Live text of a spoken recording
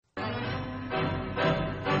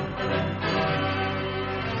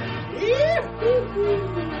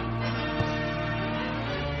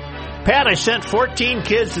Pat, I sent 14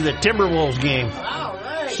 kids to the Timberwolves game All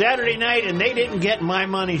right. Saturday night, and they didn't get my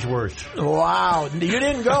money's worth. Wow. You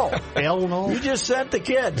didn't go. Hell no. You just sent the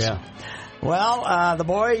kids. Yeah. Well, the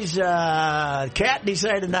boys, Cat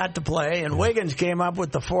decided not to play, and Wiggins came up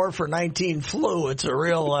with the 4 for 19 flu. It's a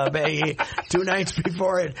real, 2 nights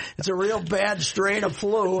before it, it's a real bad strain of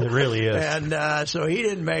flu. It really is. And so he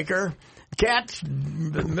didn't make her. Cat's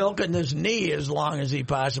milking his knee as long as he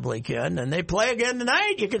possibly can, and they play again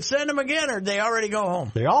tonight. You can send them again, or they already go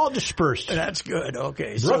home. They're all dispersed. That's good.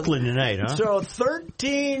 Okay. Brooklyn tonight, huh? So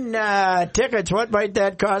 13 tickets. What might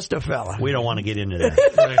that cost a fella? We don't want to get into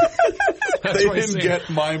that. They didn't get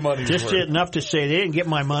my money's Just worth. enough to say they didn't get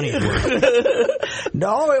my money's worth.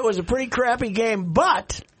 No, it was a pretty crappy game,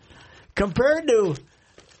 but compared to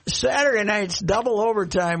Saturday night's double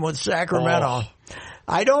overtime with Sacramento,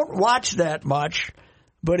 I don't watch that much,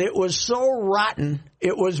 but it was so rotten,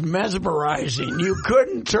 it was mesmerizing. You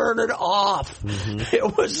couldn't turn it off. Mm-hmm.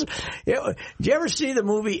 It was. Did you ever see the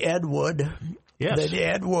movie Ed Wood? Yes. The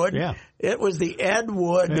Ed Wood? Yeah. It was the Ed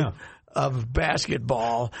Wood Yeah. of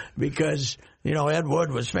basketball because, you know, Ed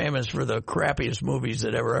Wood was famous for the crappiest movies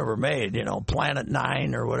that ever made, you know, Planet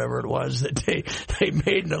Nine or whatever it was that they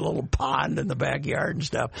made in a little pond in the backyard and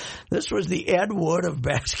stuff. This was the Ed Wood of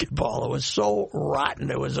basketball. It was so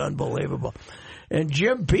rotten. It was unbelievable. And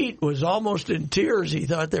Jim Pete was almost in tears. He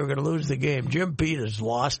thought they were going to lose the game. Jim Pete has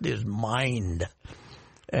lost his mind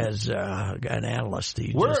as an analyst.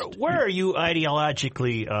 Where are you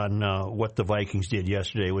ideologically on what the Vikings did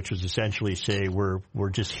yesterday, which was essentially say we're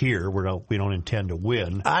just here. We don't intend to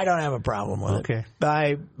win. I don't have a problem with Okay.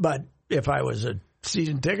 it. But if I was a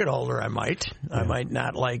season ticket holder, I might. Yeah. I might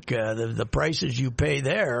not like the prices you pay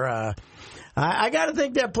there. I got to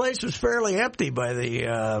think that place was fairly empty by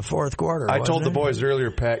the fourth quarter. I told the it? boys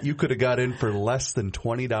earlier, Pat, you could have got in for less than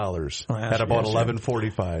 $20 at about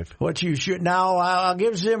 11:45. What you should now, I'll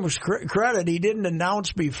give Zim credit. He didn't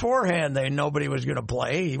announce beforehand that nobody was going to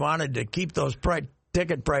play. He wanted to keep those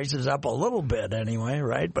ticket prices up a little bit anyway,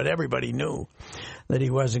 right? But everybody knew that he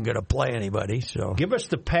wasn't going to play anybody. So give us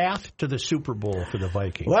the path to the Super Bowl for the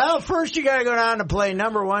Vikings. Well, first you got to go down to play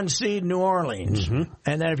number 1 seed New Orleans, and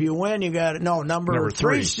then if you win, you got number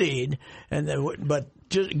 3 seed, and then but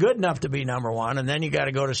just good enough to be number 1, and then you got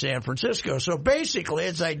to go to San Francisco. So basically,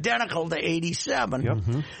 it's identical to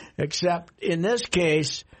 87, except in this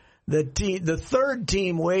case, the third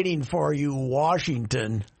team waiting for you,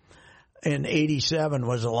 Washington, in 87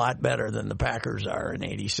 was a lot better than the Packers are in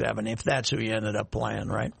 87, if that's who you ended up playing,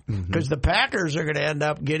 right? Because the Packers are going to end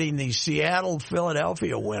up getting the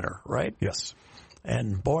Seattle-Philadelphia winner, right? Yes.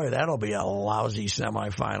 And, boy, that'll be a lousy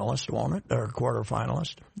semifinalist, won't it? Or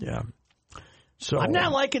quarterfinalist. Yeah. So I'm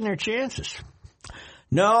not liking their chances.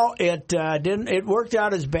 No, it didn't. It worked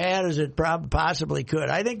out as bad as it possibly could.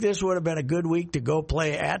 I think this would have been a good week to go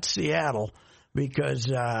play at Seattle because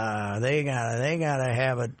they gotta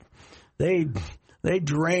have it. They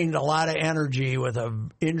drained a lot of energy with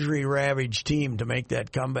an injury-ravaged team to make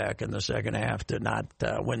that comeback in the second half to not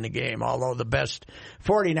win the game, although the best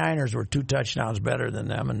 49ers were 2 touchdowns better than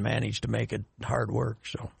them and managed to make it hard work.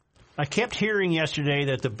 So I kept hearing yesterday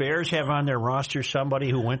that the Bears have on their roster somebody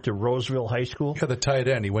who went to Roseville High School. Yeah, the tight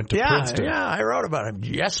end. He went to Princeton. Yeah, I wrote about him.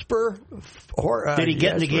 Jesper. Did he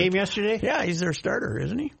get in the game yesterday? Yeah, he's their starter,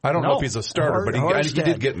 isn't he? I don't know if he's a starter, but he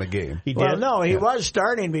did get in the game. He did? Well, no, he was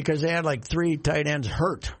starting because they had like 3 tight ends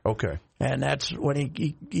hurt. Okay. And that's when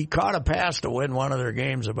he caught a pass to win one of their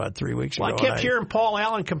games about 3 weeks ago. Well, I kept hearing Paul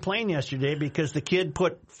Allen complain yesterday because the kid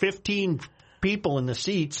put 15 people in the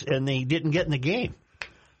seats and they didn't get in the game.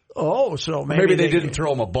 Oh, so maybe they didn't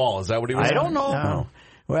throw him a ball. Is that what he was I don't know. No.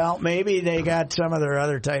 Well, maybe they got some of their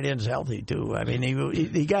other tight ends healthy, too. I mean,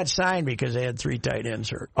 he got signed because they had 3 tight ends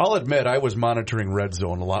hurt. I'll admit I was monitoring Red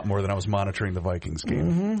Zone a lot more than I was monitoring the Vikings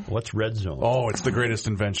game. What's Red Zone? Oh, it's the greatest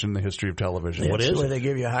invention in the history of television. What is where it? they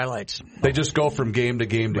give you highlights. They just go from game to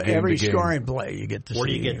game to game Every to game. scoring play you get to see. Where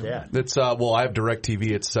do you get that? It's well, I have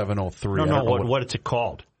DirecTV at 7:03. No, what is it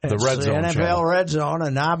called? The Red Zone NFL channel. Red Zone,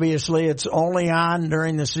 and obviously it's only on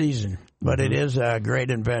during the season. But it is a great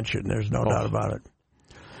invention. There's no doubt about it.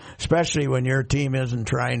 Especially when your team isn't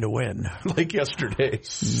trying to win. Like yesterday.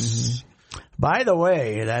 By the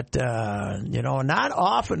way, that not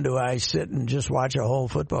often do I sit and just watch a whole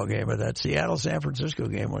football game, but that Seattle-San Francisco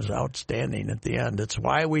game was outstanding at the end. It's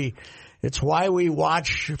why we It's why we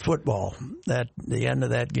watch football. The end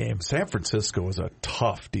of that game. San Francisco was a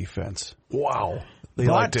tough defense. Wow. They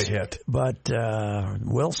like to hit. But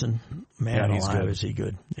Wilson, man alive, is he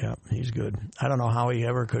good. Yeah, he's good. I don't know how he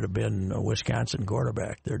ever could have been a Wisconsin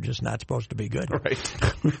quarterback. They're just not supposed to be good. Right.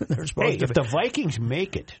 They're supposed to if the Vikings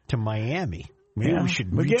make it to Miami, maybe we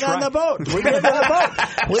should get on the boat. We get on the boat.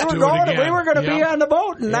 We were going to be on the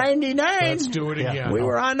boat in '99. Let's do it again. We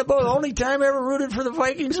were on the boat. Only time I ever rooted for the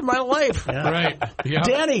Vikings in my life. Right. Yeah.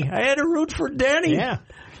 Denny. I had to root for Denny. Yeah.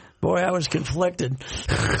 Boy, I was conflicted.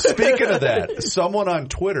 Speaking of that, someone on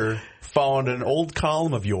Twitter found an old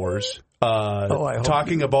column of yours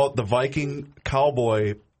talking about the Viking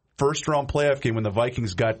Cowboy first-round playoff game when the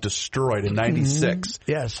Vikings got destroyed in '96.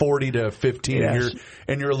 Yes. 40-15. Yes.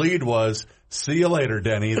 And your lead was, "See you later,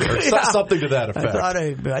 Denny," or something to that effect.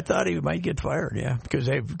 I thought he might get fired,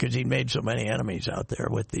 because he made so many enemies out there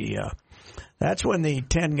with the that's when the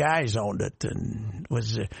 10 guys owned it. And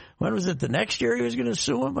when was it? The next year he was going to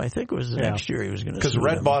sue him? I think it was the next year he was going to sue him.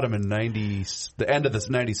 Because Red bought him in the end of this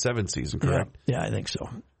 '97 season, correct? Yeah, I think so.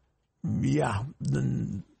 Yeah,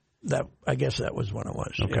 then I guess that was when it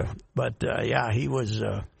was. Okay, yeah. But he was.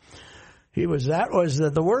 That was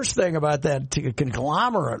the worst thing about that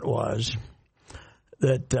conglomerate was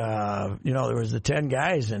that there was the 10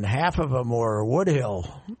 guys and half of them were Woodhill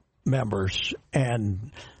members,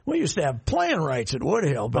 and we used to have playing rights at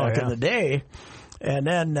Woodhill back in the day, and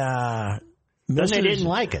then they didn't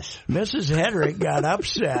like us. Mrs. Hedrick got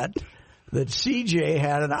upset that CJ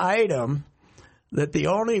had an item that the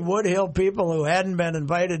only Woodhill people who hadn't been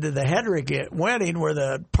invited to the Hedrick wedding were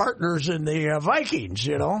the partners in the Vikings,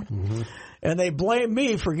 Mm-hmm. And they blamed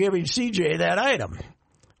me for giving CJ that item,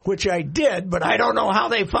 which I did, but I don't know how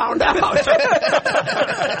they found out.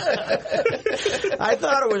 I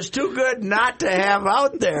thought it was too good not to have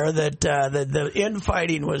out there that the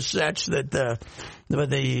infighting was such that the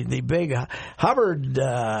big Hubbard,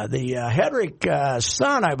 the Hedrick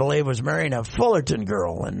son, I believe, was marrying a Fullerton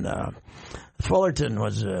girl, and Fullerton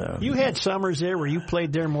was... you had summers there where you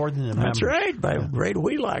played there more than the members. That's right. My great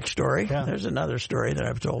Wheelock story. Yeah. There's another story that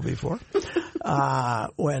I've told before.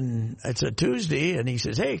 When it's a Tuesday, and he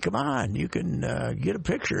says, "Hey, come on, you can get a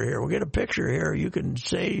picture here. We'll get a picture here. You can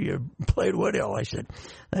say you played Woodhill." I said,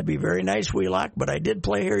 "That'd be very nice, Wheelock, but I did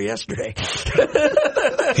play here yesterday."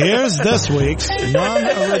 Here's this week's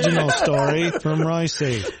non-original story from Royce.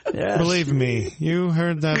 Yes. Believe me, you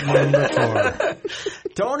heard that one before.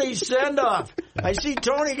 Tony's send-off. I see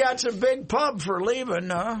Tony got some big pub for leaving,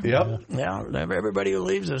 huh? Yep. Yeah, everybody who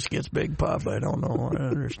leaves us gets big pub. I don't know. I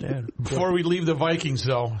understand. Before we leave the Vikings,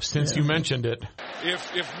 though, since you mentioned it.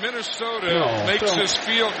 If Minnesota makes this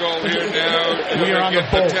field goal here now, we are on the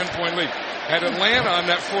boat. 10-point lead. Had Atlanta on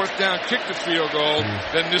that fourth down kicked the field goal,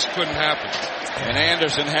 then this couldn't happen. And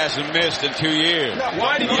Anderson hasn't missed in 2 years.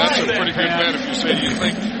 Why do you That's a pretty good bet if you say, do you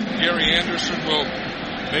think Gary Anderson will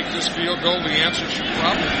make this field goal? The answer should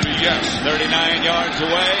probably be yes. 39 yards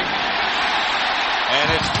away.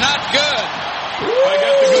 And it's not good. I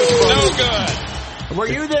got the goosebumps. No good. Were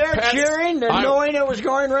you there cheering and knowing it was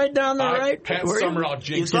going right down the right? Pat Summerall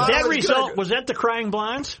jinxed it. Did that result, was that the Crying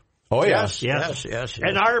Blondes? Oh, yes.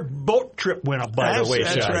 And our boat trip went up by the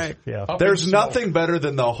wayside. That's right. Yeah. There's nothing better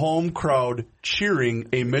than the home crowd cheering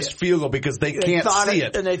a missed field goal because they can't see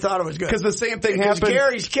it. And they thought it was good. Because the same thing happened.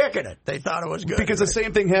 Gary's kicking it. They thought it was good. Because the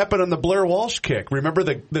same thing happened on the Blair Walsh kick. Remember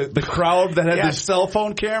the crowd that had the cell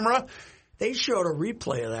phone camera? They showed a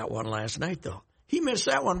replay of that one last night, though. He missed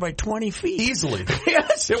that one by 20 feet. Easily.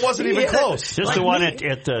 Yes. It wasn't even close. Just the one at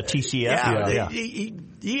TCF? Yeah.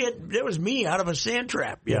 It was me out of a sand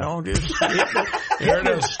trap, you know. Just hit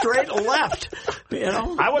it straight left, you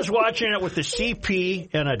know. I was watching it with the CP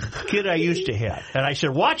and a kid I used to have. And I said,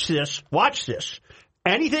 watch this.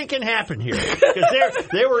 Anything can happen here. Because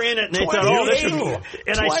they were in it and they thought, this is...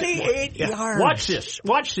 And 28 yards.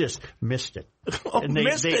 Watch this. Missed it. And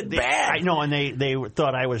they bad. I know, and they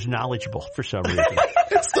thought I was knowledgeable for some reason.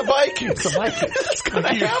 It's the Vikings. It's the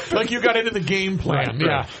Vikings. Like you got into the game plan.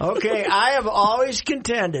 Right. Yeah. Okay, I have always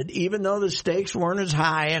contended, even though the stakes weren't as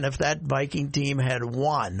high, and if that Viking team had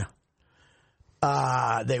won,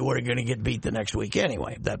 they were going to get beat the next week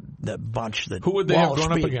anyway. The bunch that who would they have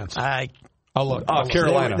gone up against? I'll look.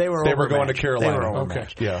 Carolina. They were going to Carolina. Okay.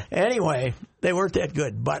 Yeah. Anyway, they weren't that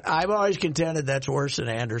good. But I've always contended that's worse than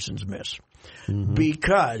Anderson's miss. Mm-hmm.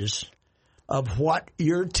 Because of what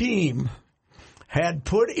your team had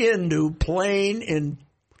put into playing in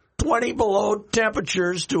 20 below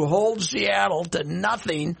temperatures to hold Seattle to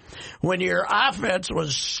nothing when your offense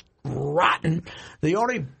was rotten. The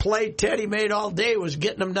only play Teddy made all day was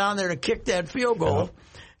getting them down there to kick that field goal.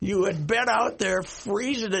 you had been out there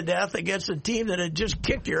freezing to death against a team that had just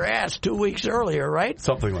kicked your ass 2 weeks earlier, right?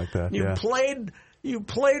 Something like that. You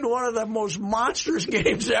played one of the most monstrous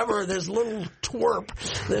games ever. This little twerp,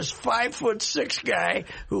 this 5'6" guy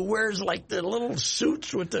who wears like the little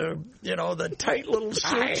suits with the tight little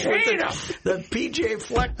suits with the PJ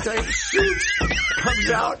Fleck type suits,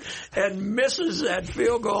 comes out and misses that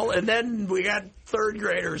field goal, and then we got third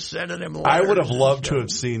graders sending him letters. I would have loved to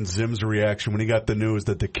have seen Zim's reaction when he got the news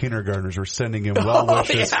that the kindergartners were sending him well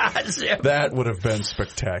wishes. Yeah, that would have been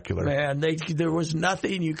spectacular. Man, there was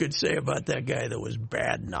nothing you could say about that guy that was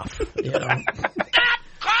bad enough. You know?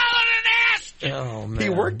 Oh, man. He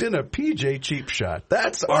worked in a PJ Cheap Shot.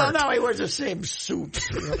 That's art. Well, no, he wears the same suit.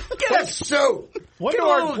 Get a suit. When do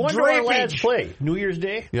our lads play? New Year's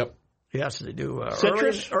Day? Yep. Yes, they do.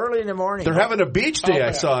 Citrus? Early in the morning. They're having a beach day,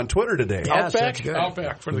 I saw on Twitter today. Yes, that's good.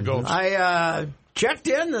 Outback for the Ghosts. I checked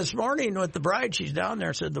in this morning with the bride. She's down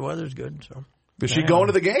there, said the weather's good. So, is she going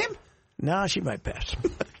to the game? No, she might pass.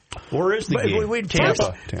 Where is the game?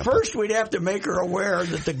 Tampa. First, we'd have to make her aware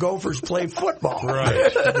that the Gophers play football.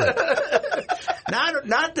 Right.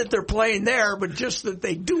 Not that they're playing there, but just that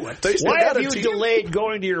they do it. Why have you delayed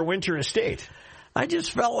going to your winter estate? I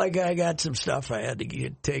just felt like I got some stuff I had to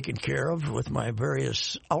get taken care of with my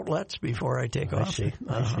various outlets before I take off. I see.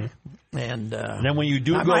 And then when you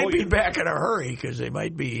do I might be back in a hurry because they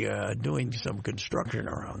might be doing some construction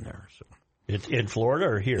around there. So. It's in Florida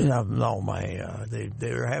or here? No,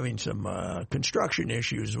 they're having some construction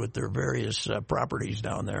issues with their various properties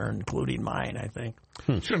down there, including mine, I think.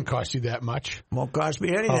 It shouldn't cost you that much. Won't cost me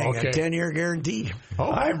anything. Oh, okay. A 10-year guarantee.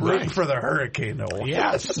 Oh, I'm rooting for the hurricane, though.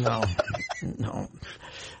 Yes. No.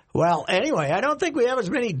 Well, anyway, I don't think we have as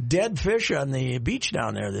many dead fish on the beach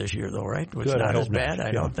down there this year, though, right? It's not as bad.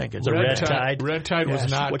 I don't think it's red tide. Red tide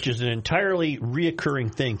was not. Which is an entirely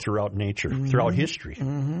reoccurring thing throughout nature, throughout history.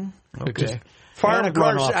 Mm-hmm. Okay. Farm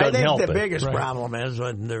runoff doesn't help I think the biggest problem is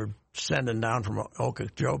when they're sending down from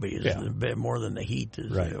Okeechobee is a bit more than the heat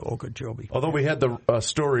is Okeechobee. Although we had the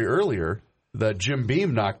story earlier that Jim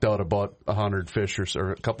Beam knocked out about 100 fish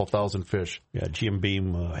or a couple thousand fish. Yeah, Jim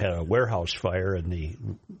Beam had a warehouse fire and the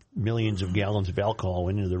millions of gallons of alcohol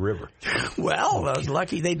went into the river. Well, I was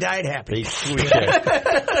lucky they died happy.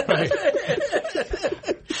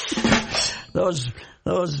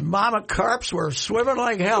 Those mama carps were swimming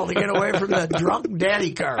like hell to get away from the drunk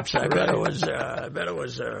daddy carps. I bet it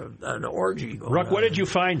was an orgy. Ruck, what did you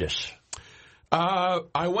find us?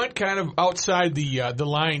 I went kind of outside the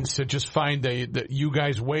lines to just find the you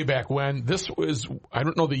guys way back when. This was, I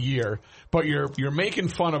don't know the year, but you're making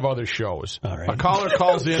fun of other shows. All right. A caller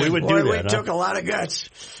calls in. We would do that. We took a lot of guts.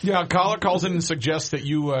 Yeah, a caller calls in and suggests that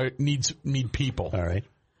you need people. All right.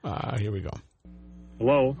 Here we go.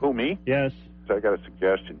 Hello. Who, me? Yes. So I got a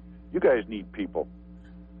suggestion. You guys need people.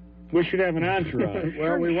 We should have an entourage.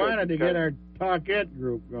 Well, we wanted to get our Talk It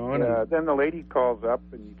group going. Then the lady calls up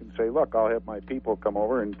and you can say, look, I'll have my people come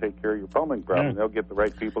over and take care of your plumbing problem. Yeah. They'll get the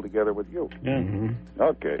right people together with you. Yeah. Mm-hmm.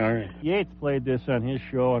 Okay. All right. Yates played this on his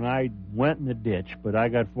show, and I went in the ditch, but I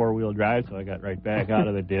got four-wheel drive, so I got right back out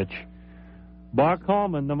of the ditch. Buck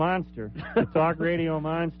Holman, the monster, the talk radio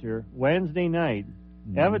monster, Wednesday night,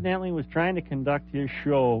 evidently was trying to conduct his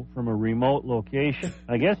show from a remote location.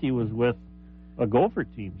 I guess he was with a Gopher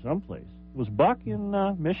team someplace. Was Buck in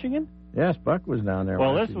Michigan? Yes, Buck was down there.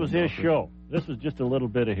 Well, this was his show. This was just a little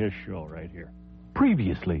bit of his show right here.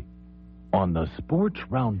 Previously on the Sports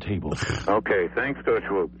Roundtable. Okay, thanks, Coach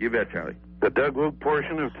Woog. You bet, Charlie. The Doug Woog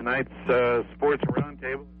portion of tonight's Sports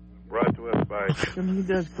Roundtable brought to us by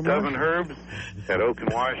Seven Herbs at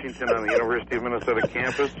Oakland, Washington on the University of Minnesota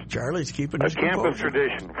campus. Charlie's keeping his campus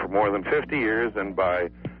tradition for more than 50 years, and by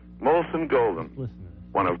Molson Golden,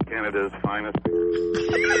 one of Canada's finest.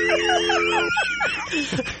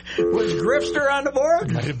 Was Grifster on the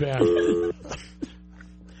board? Might have been.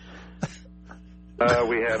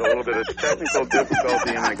 We had a little bit of technical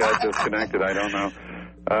difficulty and I got disconnected. I don't know.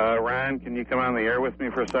 Ron, can you come on the air with me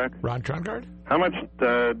for a sec? Ron Trongard? How much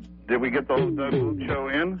did we get the Doug Woog show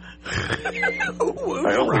in?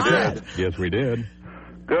 I hope we did. Yes, we did.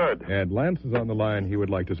 Good. And Lance is on the line. He would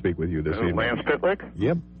like to speak with you this evening. Lance Pitlick?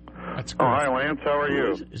 Yep. That's hi, Lance. How are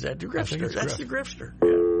you? Is that the Grifster? That's the Grifster.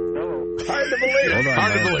 Hello. Hard to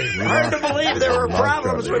believe. Hard to believe there were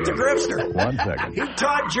problems with the Grifster. 1 second. He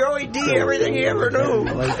taught Joey D everything he ever knew.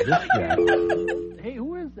 Hey,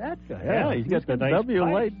 who is that guy? Yeah, he's got the nice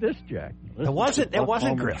W-Light disc jack. It wasn't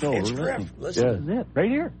Griff. It's Griff. Listen. This is it. Right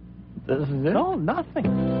here. This is it? No, nothing.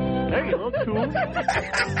 There you go, too.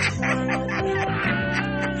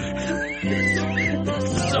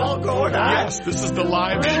 This is all going on. Yes, this is the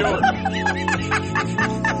live show.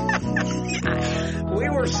 We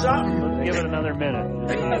were or something. Let's give it another minute.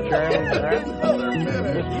 Charlie's there.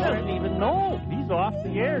 He doesn't even know. He's off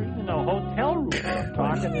the air. He's in a hotel room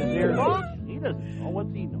talking his ears off. He doesn't know.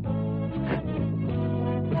 What's he know?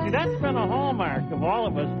 But see, that's been a hallmark of all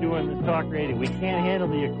of us doing this talk radio. We can't handle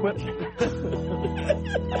the equipment.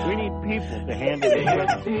 We need people to handle the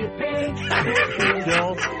equipment.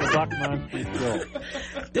 Still, the Buck Monster Show.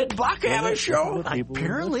 Did Buck have a show?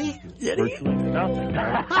 Apparently. Did he? Nothing.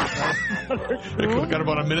 We've got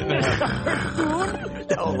about a minute and a half.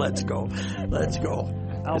 No, let's go. Let's go.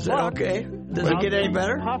 Is it okay? Does it get any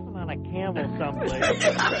better? Puffing on a camel someplace.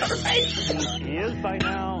 He is by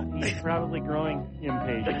now. He's probably growing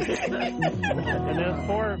impatient. And this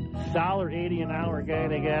poor $1.80 an hour guy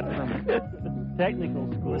they got from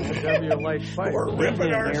technical school. We're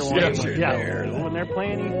ripping our station there. When they're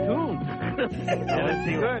playing these tunes. Now, let's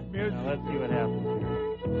see what happens here.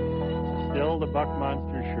 Still the Buck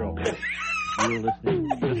Monster Show. You're listening.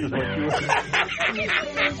 This is what you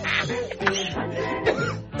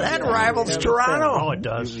That rivals Toronto. Oh, it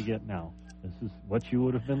does. We get now. This is what you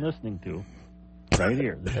would have been listening to right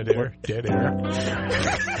here. Dead air.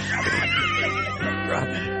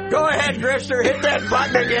 Go ahead, Grifter. Hit that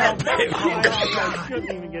button again. I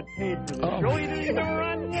shouldn't even get paid for this show. He didn't even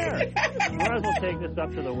run there. Might as well take this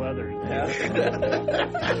up to the weather.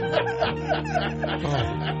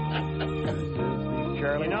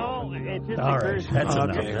 Charlie, no, it just occurs. That's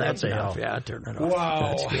enough. Okay, That's enough. Yeah, turn it off.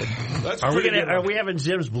 Wow. That's Are we having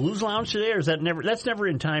Zim's Blues Lounge today, or is that never? That's never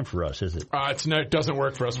in time for us, is it? It doesn't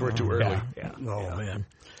work for us. We're too early. Yeah. Oh man,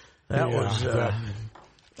 that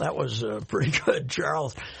was pretty good,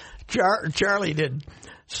 Charles. Charlie did.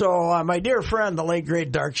 So my dear friend, the late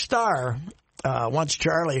great Dark Star, once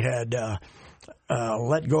Charlie had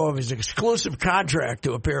let go of his exclusive contract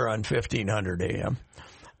to appear on 1500 AM.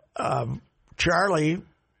 Charlie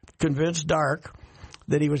convinced Dark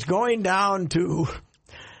that he was going down to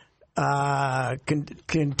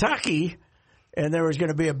Kentucky, and there was going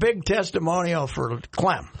to be a big testimonial for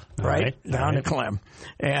Clem, right? Down to Clem.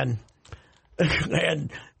 And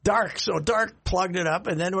Dark plugged it up,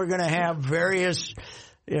 and then we're going to have various,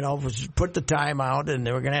 put the time out, and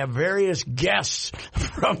they were going to have various guests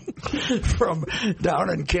from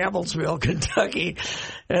down in Campbellsville, Kentucky.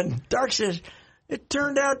 And Dark says, it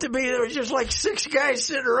turned out to be there was just like 6 guys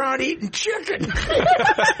sitting around eating chicken.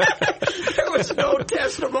 There was no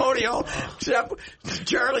testimonial except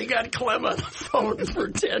Charlie got Clem on the phone for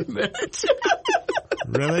 10 minutes.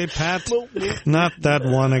 Really, Pat? Not that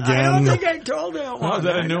one again. I don't think I told that one. Oh, is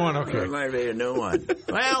that a new one? Okay. It might be a new one.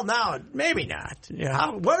 Well, no, maybe not.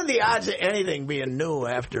 What are the odds of anything being new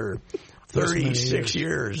after 36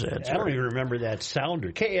 years? I don't even remember that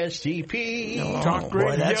sounder. KSTP. Talk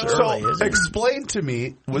radio. That's early, so explain to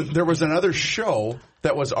me, there was another show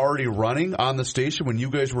that was already running on the station when you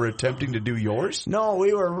guys were attempting to do yours? No,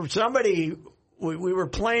 we were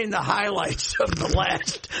playing the highlights of the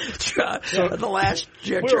last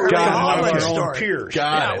Charlie Hallman story.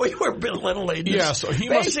 We were belittling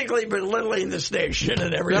basically belittling the station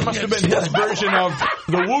and everything. That must have been his version of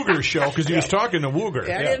the Wooger show, because he was talking to Wooger.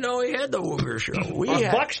 I didn't know he had the Wooger show.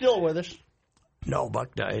 Buck's still with us. No,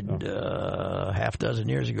 Buck died half dozen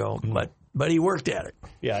years ago, but he worked at it.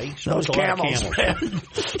 Yeah, he those camels, man.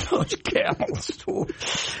 Those camels.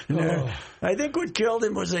 I think what killed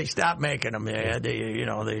him was they stopped making them.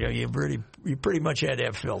 You pretty much had to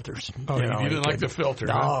have filters. Oh, you didn't like the filter?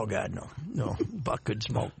 Oh, God, no. Buck could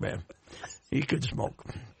smoke, man. He could smoke.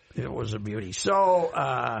 It was a beauty. So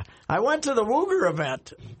I went to the Wooger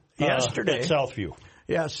event yesterday at Southview.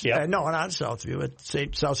 Yes. Yep. No, not Southview. At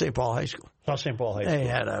South St. Paul High School. South St. Paul High School. They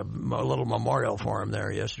had a little memorial for him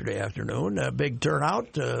there yesterday afternoon. A big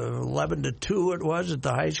turnout, 11 to 2 it was at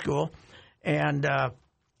the high school. And a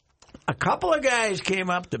couple of guys came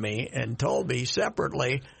up to me and told me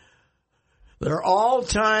separately their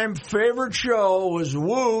all-time favorite show was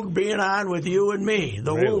Woog being on with you and me.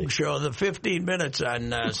 The Woog show, the 15 minutes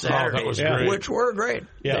on Saturdays, which were great.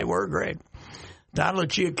 Yeah. They were great. Don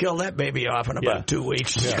Lucia killed that baby off in about 2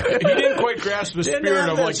 weeks. Yeah. He didn't quite grasp the spirit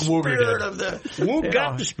of like Wooger did. Woog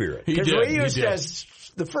got the spirit. Because we used to,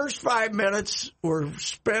 the first 5 minutes were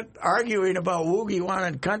spent arguing about Woogie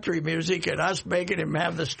wanting country music and us making him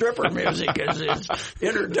have the stripper music as his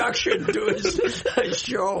introduction to his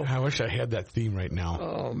show. I wish I had that theme right now.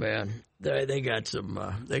 Oh man, they got some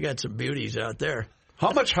beauties out there.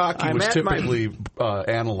 How much hockey was typically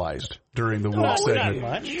analyzed during the Woog segment?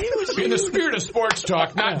 Not much. In the spirit of sports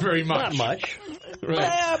talk, not very much. Not much. Right.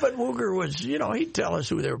 Yeah, but Wooger was, he'd tell us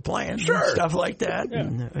who they were playing, stuff like that. Yeah.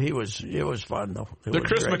 And it was fun though. The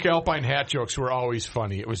Chris McAlpine hat jokes were always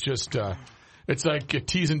funny. It was just, It's like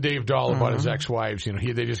teasing Dave Dahl about his ex-wives. You know,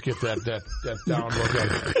 they just get that down look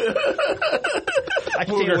at it.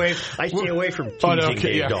 I stay away from teasing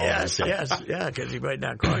Dave Dahl. Yes, because he might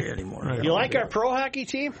not call you anymore. Right. You like our pro hockey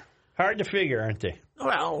team? Hard to figure, aren't they?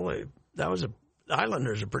 Well,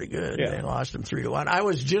 Islanders are pretty good. Yeah. They lost them 3-1. I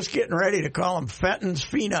was just getting ready to call them Fenton's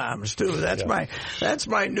Phenoms too. That's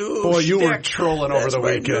my new. Boy, you shtick. were trolling over the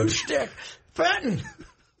weekend. New shtick. Fenton,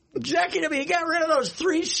 executive. He got rid of those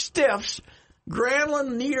 3 stiffs: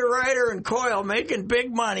 Granlund, Niederreiter, and Coyle, making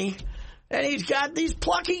big money. And he's got these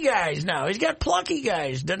plucky guys now. He's got plucky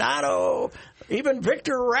guys. Donato, even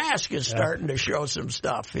Victor Rask is starting to show some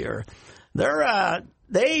stuff here. They're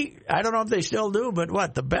I don't know if they still do,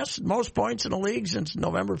 but the most points in the league since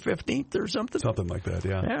November 15th or something? Something like that,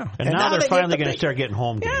 yeah. And now they're finally going to start getting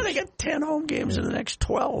home games. Yeah, they got 10 home games in the next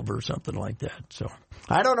 12 or something like that. So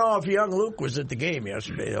I don't know if young Luke was at the game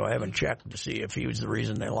yesterday, though. I haven't checked to see if he was the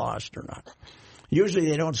reason they lost or not. Usually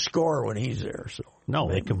they don't score when he's there. So no,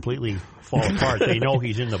 they completely fall apart. They know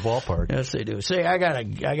he's in the ballpark. Yes, they do. Say, I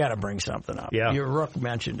gotta bring something up. Yeah. Your Rook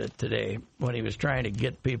mentioned it today when he was trying to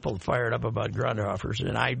get people fired up about Grundhoffers,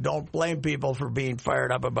 and I don't blame people for being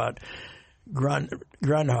fired up about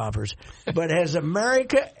Grundhoffers. But has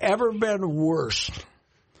America ever been worse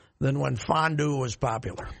than when fondue was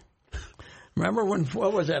popular? Remember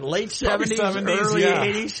what was that, late 70s, early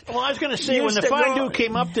 80s? Well, I was going to say, when the fondue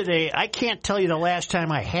came up today, I can't tell you the last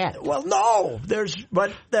time I had it. Well, no.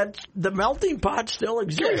 But the melting pot still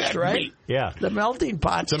exists, right? Yeah. The melting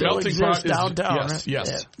pot still exists downtown.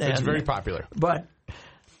 Yes. It's very popular. But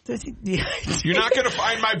you're not going to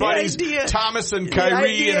find my buddies Thomas and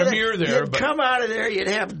Kyrie and Amir there. You'd come out of there, you'd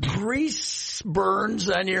have grease burns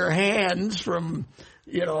on your hands from...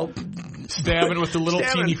 stabbing with the little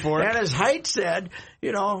teeny fork. And as Height said,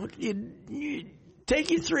 you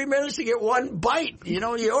take you 3 minutes to get one bite. You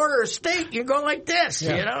order a steak, you go like this.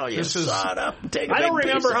 Yeah. You saw it up and take a big I don't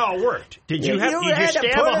remember how it worked. Did you stab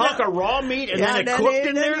a hunk of raw meat and then it cooked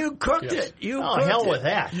in there? You cooked it. Hell with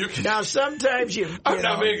that. Now sometimes I'm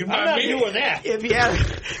not doing that. If you had,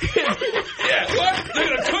 what? They're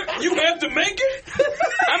gonna cook? You have to make it?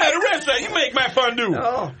 I'm at a restaurant. You make my fondue.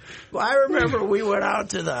 Oh. Well, I remember we went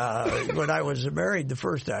out to when I was married the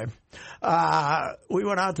first time. We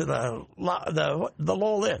went out to the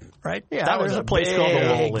Lowell Inn, right? Yeah, that was a place called the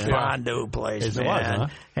Lowell Inn. Fondue place, man.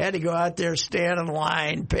 Had to go out there, stand in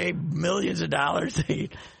line, pay millions of dollars to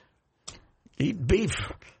eat beef.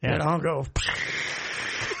 Go.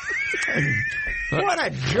 What a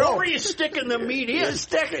joke! What were you sticking the meat in?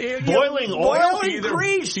 Boiling oil?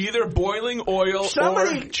 Grease. Either boiling oil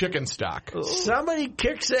or chicken stock. Somebody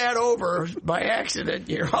kicks that over by accident,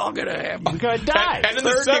 you're all going to have... You're going to die. And in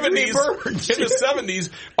the 70s,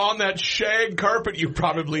 on that shag carpet you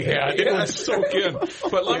probably had, it would soak in.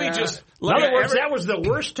 But let me just... In other words, that was the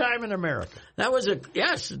worst time in America.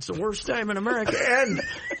 It's the worst time in America.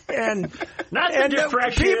 And not the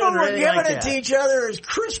Depression. People were giving it to each other as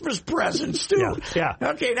Christmas presents, too. Yeah.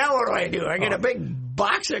 Okay, now what do? I get a big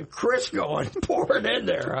box of Crisco and pour it in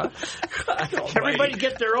there, huh? Everybody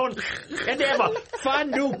gets their own, and they have a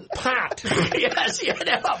fondue pot. Yes, you had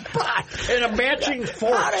to have a pot. And a matching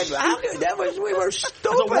fork. We were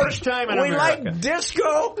stupid. The worst time in America. We like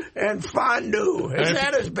disco and fondue. Is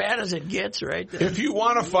that as bad as it gets right there? If you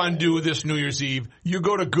want a fondue this New Year's Eve, you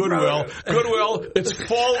go to Goodwill. Goodwill, it's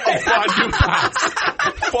full of fondue pots.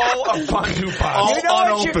 Full of fondue pots. You know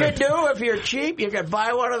what you could do if you're cheap? You could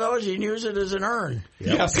buy one of those and use it as an urn.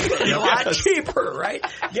 Yes. A lot cheaper, right?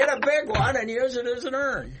 Get a big one and use it as an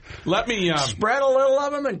urn. Let me spread a little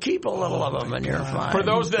of them and keep a little of them, and you're fine. For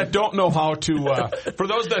those that don't know how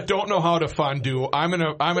to, fondue, I'm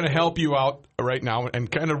gonna help you out right now and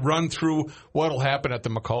kind of run through what'll happen at the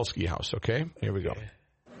Mikulski house. Okay, here we go.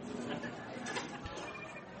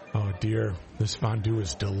 Oh dear, this fondue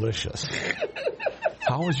is delicious.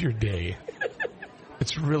 How was your day?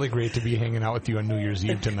 It's really great to be hanging out with you on New Year's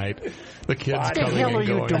Eve tonight. The kids coming and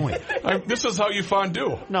going. What the hell are you doing? This is how you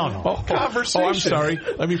fondue. No. Conversation. Oh, I'm sorry.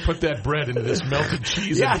 Let me put that bread into this melted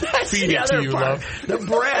cheese and feed it to you, love. The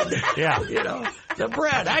bread. Yeah. The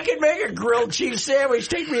bread. I could make a grilled cheese sandwich.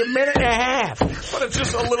 Take me a minute and a half. But it's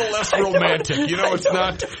just a little less romantic. It's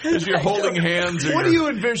not as you're holding hands. What do you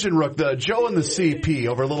envision, Rook? The Joe and the CP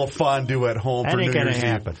over a little fondue at home for New Year's Eve? That ain't going to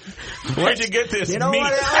happen. Where'd you get this meat?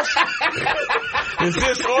 What else? Is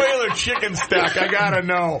this oil or chicken stock? I got to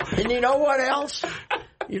know. And you know what else?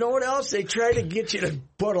 They try to get you to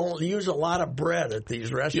use a lot of bread at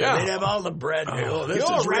these restaurants. Yeah. They'd have all the bread. This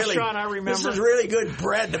is restaurant I remember. This is really good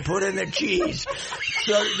bread to put in the cheese.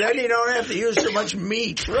 So then you don't have to use so much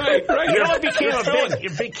meat. Right.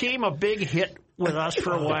 It became a big hit with us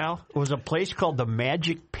for a while was a place called the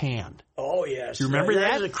Magic Pan. Oh, yes. You remember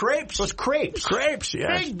that? The crepes. It was crepes. Crepes,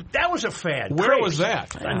 yes. That was a fad. Where was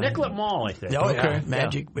that? Nicollet Mall, I think. Oh, okay.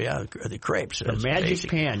 Magic, the crepes. The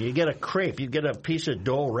Magic Pan. You get a crepe. You get a piece of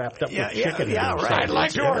dough wrapped up with chicken. Yeah, right. I'd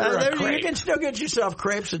like to order a crepe. You can still get yourself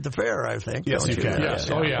crepes at the fair, I think. Yes, you can.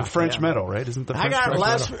 Yes. Oh, yeah. French Meadow, right? Isn't the French Meadow?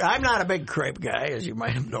 I'm not a big crepe guy, as you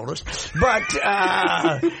might have noticed. But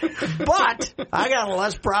I got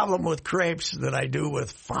less problem with crepes than I do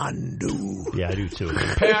with fondue. Yeah, I do too.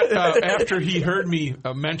 Pat, after he heard me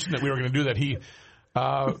mention that we were going to do that, he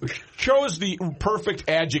chose the perfect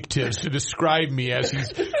adjectives to describe me as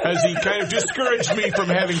he kind of discouraged me from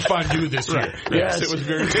having fondue this year. Right. Yes, it was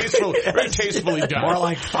very tastefully done. More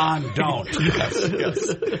like fondant.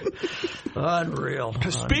 Yes. Unreal.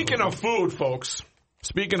 Speaking of food, folks.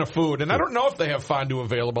 Speaking of food, and I don't know if they have fondue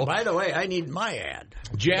available. By the way, I need my ad.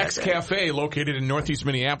 Jack's Cafe, located in Northeast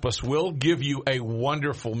Minneapolis, will give you a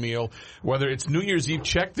wonderful meal. Whether it's New Year's Eve,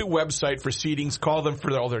 check the website for seatings. Call them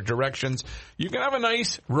for all their directions. You can have a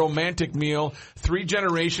nice romantic meal. 3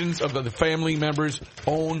 generations of the family members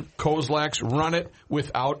own Kozlak's, run it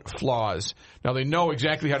without flaws. Now, they know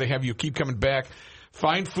exactly how to have you keep coming back.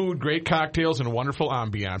 Fine food, great cocktails, and wonderful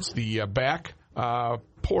ambiance. The back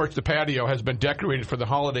porch, the patio, has been decorated for the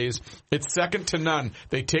holidays. It's second to none.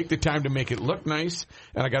 They take the time to make it look nice.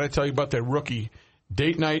 And I got to tell you about their rookie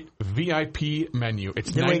date night VIP menu.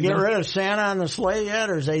 It's Did we get rid of Santa on the sleigh yet,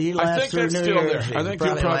 or is he last through New Year's? I think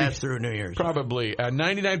he'll probably last through New Year's. Probably.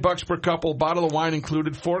 $99 per couple, bottle of wine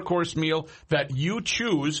included, 4-course meal that you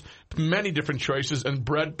choose, many different choices, and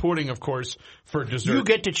bread pudding, of course, for dessert. You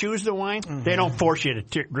get to choose the wine? Mm-hmm. They don't force you to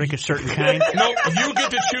drink a certain kind? No, you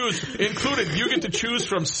get to choose. Included, you get to choose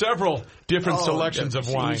from several different selections of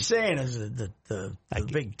wine. He's saying is the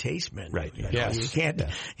big taste menu. Right. Yes.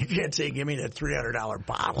 You can't say, give me that $300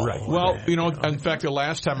 bottle. Right. Well, in fact, the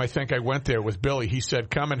last time I think I went there with Billy, he said,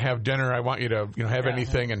 come and have dinner. I want you to have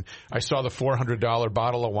anything. And I saw the $400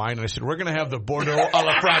 bottle of wine, and I said, we're going to have the Bordeaux a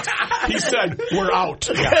la France. He said, we're out.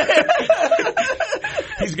 Yeah.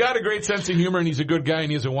 He's got a great sense of humor, and he's a good guy,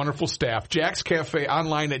 and he has a wonderful staff. Jack's Cafe,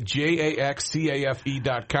 online at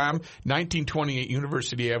jaxcafe.com, 1928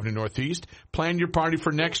 University Avenue Northeast. Plan your party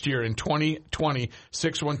for next year in 2020,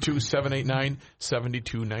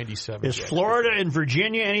 612-789-7297. Is Florida and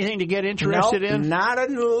Virginia anything to get interested in? Not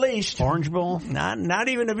in the least. Orange Bowl? Not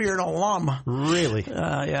even if you're an alum. Really?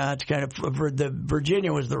 Yeah, it's kind of the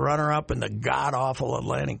Virginia was the runner-up in the god-awful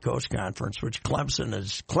Atlantic Coast Conference, which Clemson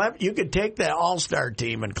is. You could take that all-star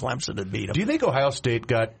team and Clemson would beat them. Do you think Ohio State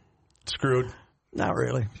got screwed? Not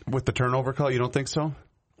really. With the turnover call? You don't think so?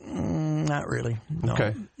 Not really. No.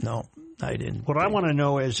 Okay. No, I didn't. What I want to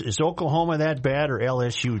know is Oklahoma that bad or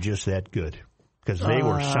LSU just that good? Because they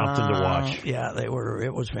were something to watch. Yeah, they were.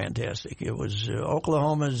 It was fantastic. It was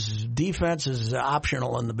Oklahoma's defense is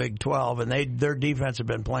optional in the Big 12, and their defense had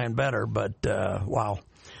been playing better. But wow,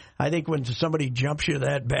 I think when somebody jumps you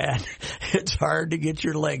that bad, it's hard to get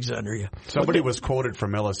your legs under you. Somebody was quoted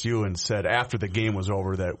from LSU and said after the game was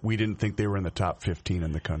over that we didn't think they were in the top 15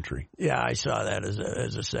 in the country. Yeah, I saw that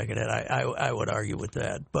as a second hit. I would argue with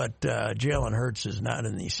that. But Jalen Hurts is not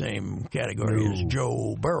in the same category as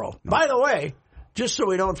Joe Burrow. No. By the way, just so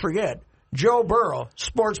we don't forget, Joe Burrow,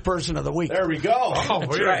 Sports Person of the Week. There we go. Oh,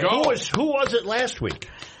 there you go. Who was it last week?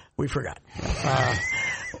 We forgot.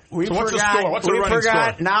 What's the score? What's the running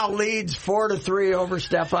score? Now leads 4-3 over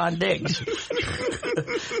Stephon Diggs.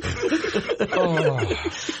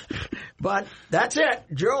 But that's it.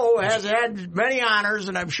 Joe has had many honors,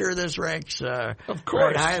 and I'm sure this ranks right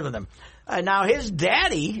higher than them. Now, his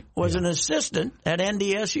daddy was an assistant at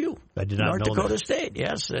NDSU. I did not North know Dakota that. State,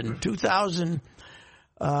 yes, in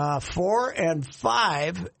 2004 and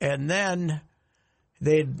 5, and then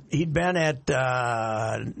he'd been at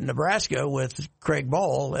Nebraska with Craig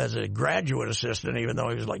Bohl as a graduate assistant, even though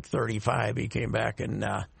he was like 35. He came back and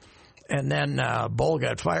then Bohl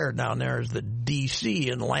got fired down there as the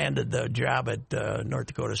DC and landed the job at North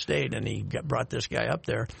Dakota State, and he brought this guy up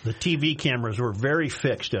there. The TV cameras were very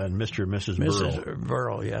fixed on Mr. and Mrs. Burrow. Mrs.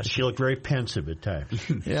 Burrow, yes. She looked very pensive at times.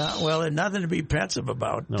 Yeah, well, there's nothing to be pensive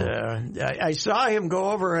about. No. I saw him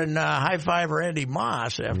go over and high-five Randy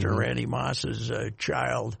Moss after Randy Moss's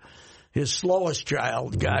child, his slowest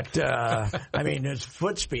child, got, his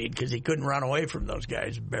foot speed, because he couldn't run away from those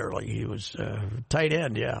guys barely. He was tight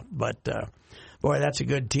end, yeah. But, boy, that's a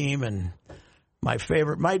good team, and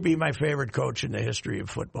might be my favorite coach in the history of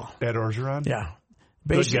football. Ed Orgeron? Yeah.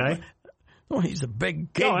 Good guy? Well, he's a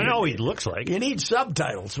big kid. No, I know he looks like. You need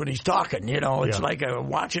subtitles when he's talking. It's like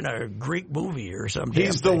watching a Greek movie or something.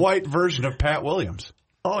 He's the white version of Pat Williams.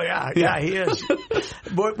 Oh, yeah, he is.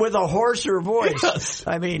 But with a hoarser voice. Yes.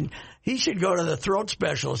 I mean, he should go to the throat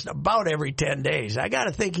specialist about every 10 days. I got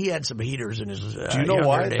to think he had some heaters in his Do you know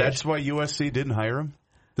why? Days. That's why USC didn't hire him?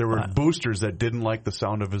 There were boosters that didn't like the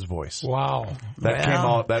sound of his voice. Wow. That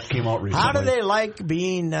came out recently. How do they like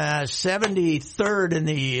being 73rd in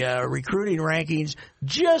the recruiting rankings,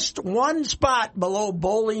 just one spot below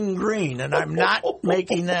Bowling Green? And I'm not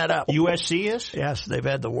making that up. USC is? Yes, they've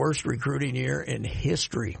had the worst recruiting year in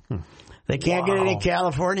history. They can't get any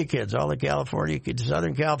California kids. All the California kids,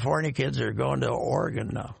 Southern California kids are going to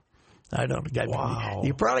Oregon now. I don't get. Wow.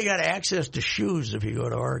 You probably got access to shoes if you go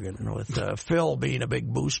to Oregon, with Phil being a big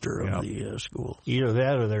booster of the school. Either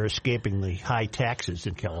that, or they're escaping the high taxes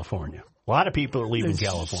in California. A lot of people are leaving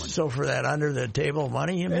California. So for that under the table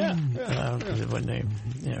money, you mean? Yeah. When they,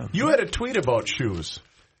 you had a tweet about shoes.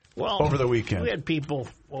 Over the weekend, we had people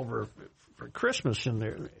over for Christmas in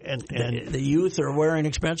there, and the youth are wearing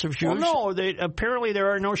expensive shoes. Well, no, apparently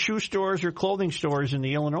there are no shoe stores or clothing stores in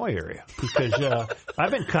the Illinois area, because I've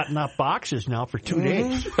been cutting up boxes now for 2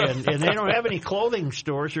 days, and they don't have any clothing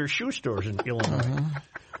stores or shoe stores in Illinois.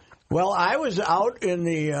 Well, I was out in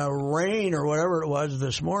the rain or whatever it was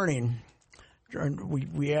this morning.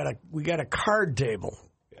 We got a card table.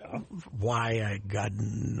 Why I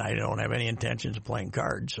don't have any intentions of playing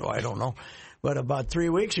cards, so I don't know. But about 3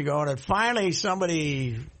 weeks ago, and finally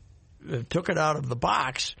somebody took it out of the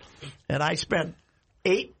box, and I spent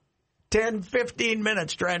 8, 10, 15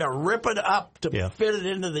 minutes trying to rip it up to fit it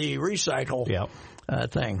into the recycle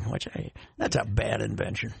thing. That's a bad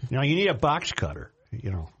invention. Now you need a box cutter,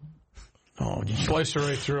 Oh, slice it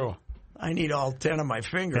right through. I need all 10 of my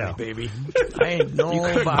fingers, baby. I ain't no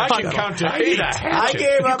I can count to 8. I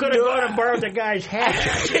gave up. You could have gone and borrowed the guy's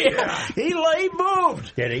hatchet. He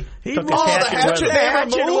moved. Did he? He moved. The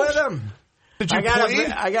hatchet with him. Did you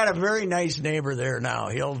I got a very nice neighbor there now.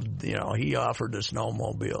 He offered a snow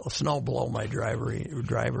blow my driveway,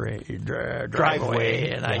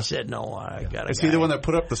 and I said no. I got. Is he the one that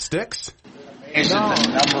put up the sticks? Amazing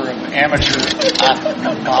the number of amateur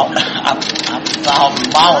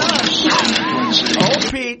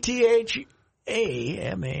ophthalmologists.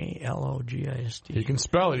 OPTHAMALOGIST. You can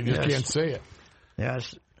spell it, you just can't say it.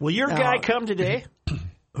 Yes. Will your guy come today?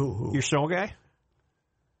 Who? Your snow guy?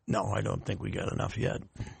 No, I don't think we got enough yet.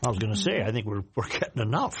 I was going to say, I think we're getting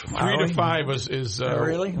enough. 3 to 5 was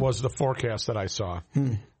the forecast that I saw.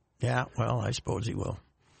 Yeah, well, I suppose he will.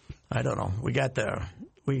 I don't know.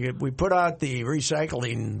 We put out the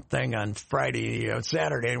recycling thing on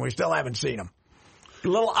Saturday, and we still haven't seen them. A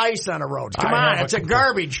little ice on the roads. Come on, it's a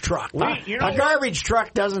garbage truck. A garbage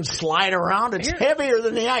truck doesn't slide around. It's heavier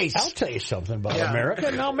than the ice. I'll tell you something about America.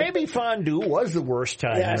 Now, maybe fondue was the worst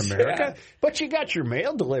time in America, but you got your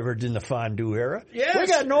mail delivered in the fondue era. Yes. We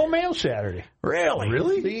got no mail Saturday.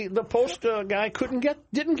 Really? The post guy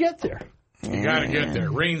didn't get there. You got to get there.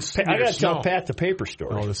 Rains. I got to tell Pat the paper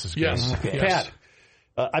story. Oh, this is good. Yes. Okay. Pat,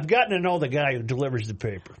 I've gotten to know the guy who delivers the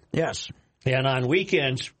paper. Yes. And on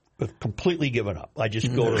weekends, I've completely given up. I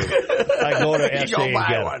just go to SA and get them.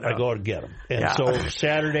 I go to get them. And so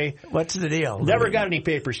Saturday. What's the deal? Never got any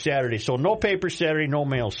papers Saturday. So no paper Saturday, no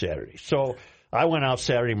mail Saturday. So I went out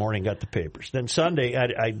Saturday morning, got the papers. Then Sunday,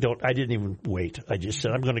 I didn't even wait. I just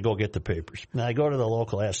said, I'm going to go get the papers. And I go to the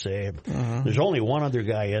local SA. There's only one other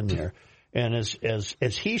guy in there. And as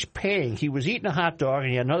he's paying, he was eating a hot dog,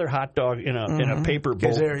 and he had another hot dog in a paper bowl.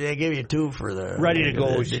 Because they give you 2 for the ready to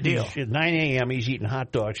go. The deal. At 9 a.m., he's eating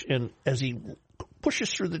hot dogs, and as he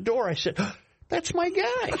pushes through the door, I said, "That's my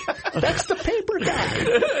guy. That's the paper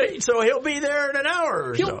guy." So he'll be there in an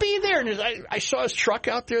hour. He'll be there, and I saw his truck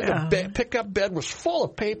out there. The pickup bed was full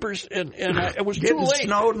of papers, and it was too late.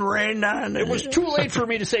 Snowed and rained on. It was too late for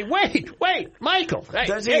me to say, "Wait, Michael."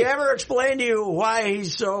 Does he ever explain to you why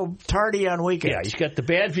he's so tardy on weekends? Yeah, he's got the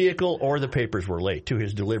bad vehicle, or the papers were late to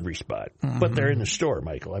his delivery spot. But they're in the store,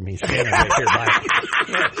 Michael. I mean, he's standing right here by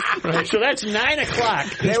me. So that's 9 o'clock.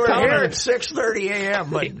 They were here at 6:30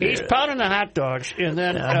 a.m. But he's pounding the hot dogs, and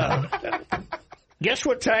then guess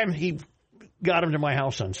what time he got him to my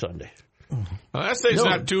house on Sunday? That stays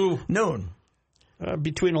not too noon.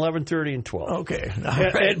 Between 11:30 and 12. Okay.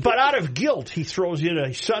 But out of guilt, he throws in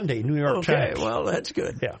a Sunday New York Times. Okay, well, that's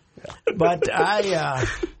good. Yeah. But I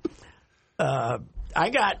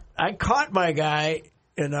caught my guy,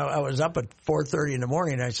 and I was up at 4:30 in the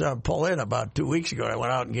morning. I saw him pull in about 2 weeks ago. I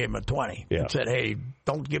went out and gave him a $20. Yeah. And said, "Hey,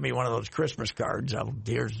 don't give me one of those Christmas cards.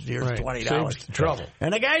 Here's $20." Saves trouble.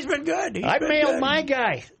 And the guy's been good. I mailed my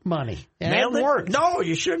guy money. And mailed it worked. No,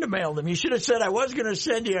 you shouldn't have mailed him. You should have said, "I was going to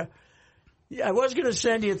send you I was going to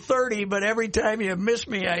send you 30, but every time you miss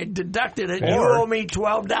me, I deducted it. You owe me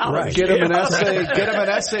 $12. Right. Get him an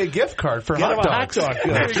essay gift card for hot dogs.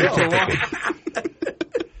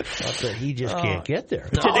 He just can't get there.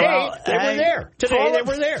 Today, they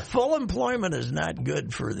were there. Full employment is not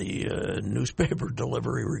good for the newspaper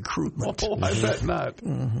delivery recruitment. Oh, I bet not.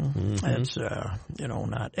 Mm-hmm. It's,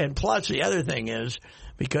 not. And plus, the other thing is,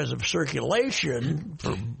 because of circulation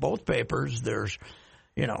for both papers, there's,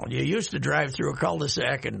 you used to drive through a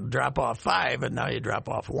cul-de-sac and drop off 5, and now you drop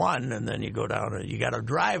off 1, and then you go down and you got to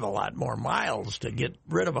drive a lot more miles to get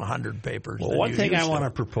rid of 100 papers. Well, one thing I want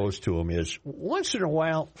to propose to them is once in a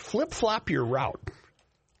while, flip-flop your route.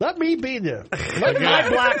 Let my block be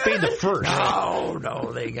the first.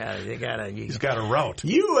 No, they got to. He's got a route.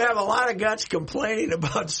 You have a lot of guts complaining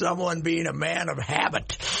about someone being a man of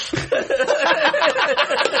habit.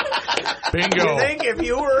 Bingo. You think if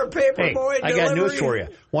you were a paper boy I got news for you.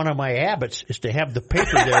 One of my habits is to have the paper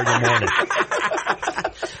there in the morning.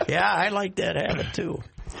 Yeah, I like that habit too.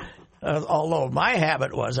 Although my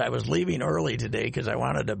habit was I was leaving early today because I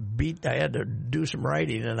had to do some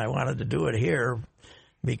writing and I wanted to do it here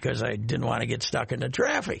because I didn't want to get stuck in the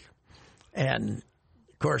traffic. And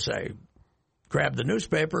of course I grabbed the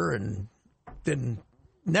newspaper and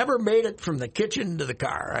never made it from the kitchen to the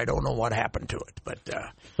car. I don't know what happened to it, but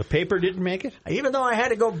the paper didn't make it. Even though I had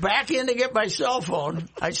to go back in to get my cell phone,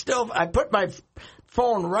 I put my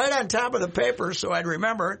phone right on top of the paper so I'd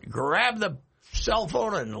remember it. Grabbed the cell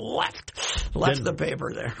phone and left the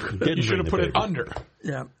paper there. You should have put it under.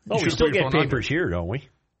 Yeah. We still get papers here, don't we?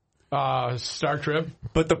 Star Trib.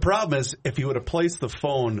 But the problem is, if he would have placed the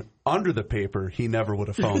phone under the paper, he never would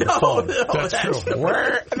have found the phone. That's true.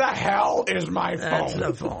 Where the hell is my phone? That's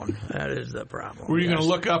the phone. That is the problem. Were you going to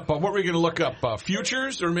look up? What were you going to look up?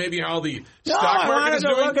 Futures, or maybe how the stock market is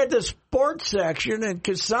doing? I wanted to look at the sports section, and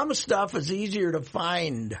because some stuff is easier to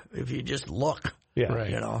find if you just look. Yeah,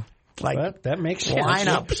 right. Like that makes sense.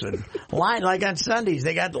 Lineups and like on Sundays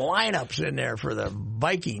they got lineups in there for the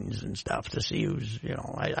Vikings and stuff to see who's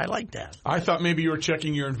I like that. I thought maybe you were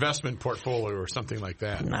checking your investment portfolio or something like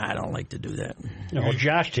that. Nah, I don't like to do that. No,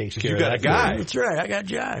 Josh takes care of that. You got a guy. That's right. I got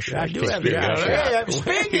Josh. I do have Josh. Hey,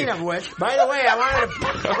 speaking of which, by the way, I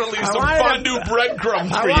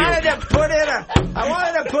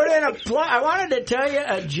wanted to tell you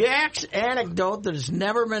a Jack's anecdote that has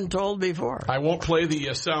never been told before. I won't play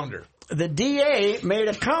the sounder. The DA made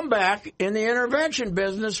a comeback in the intervention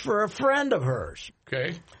business for a friend of hers.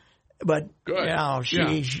 Okay. But, good.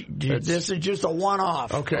 This is just a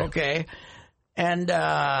one-off. Okay. And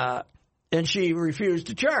she refused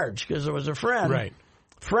to charge because it was a friend. Right.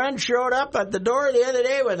 Friend showed up at the door the other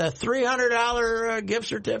day with a $300 gift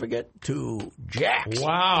certificate to Jack's.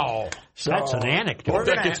 Wow. So that's an anecdote.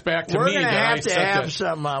 That gets back to me. We're going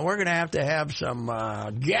to have some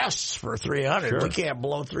guests for $300. Sure. We can't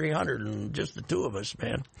blow $300 in just the two of us,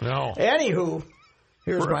 man. No. Anywho,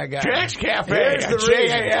 here's my guy. Jack's Cafe. Here's the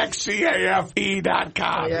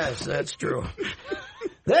JaxCafe.com. Yes, that's true.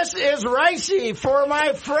 This is Ricey for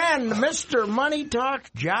my friend, Mr. Money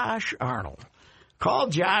Talk, Josh Arnold. Call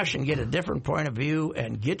Josh and get a different point of view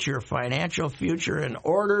and get your financial future in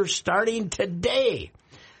order starting today.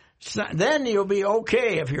 So, then you'll be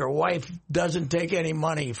okay if your wife doesn't take any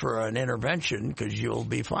money for an intervention because you'll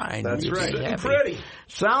be fine. That's right. Pretty.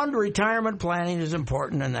 Sound retirement planning is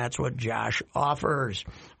important, and that's what Josh offers.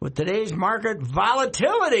 With today's market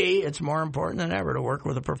volatility, it's more important than ever to work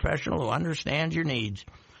with a professional who understands your needs.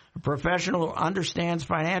 A professional who understands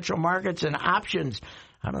financial markets and options.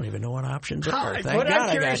 I don't even know what options are. What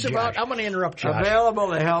I'm curious about, I'm going to interrupt Josh.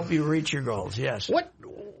 Available to help you reach your goals, yes.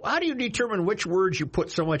 How do you determine which words you put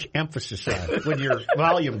so much emphasis on when your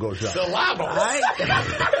volume goes up? Volatility!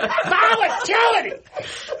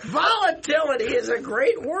 Volatility is a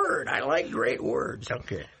great word. I like great words.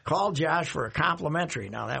 Okay. Call Josh for a complimentary.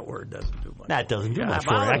 Now, that word doesn't do much. That doesn't do much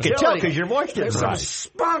for you. I can tell because your voice didn't There's rise.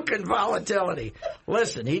 some spunk and volatility.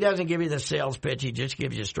 Listen, he doesn't give you the sales pitch. He just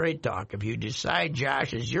gives you straight talk. If you decide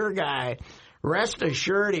Josh is your guy, rest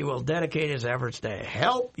assured he will dedicate his efforts to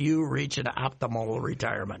help you reach an optimal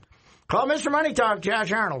retirement. Call Mr. Money Talk,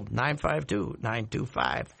 Josh Arnold,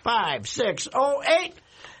 952-925-5608.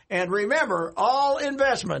 And remember, all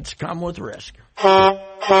investments come with risk.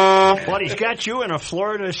 But he's got you in a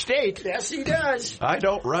Florida estate. Yes, he does. I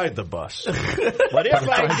don't ride the bus. But if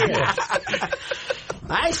I did...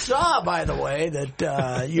 I saw, by the way,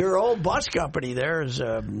 that your old bus company there is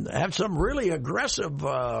have some really aggressive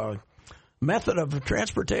method of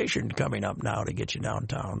transportation coming up now to get you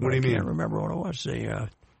downtown. What do you mean? I can't remember what it was. The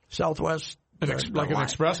Southwest. Like an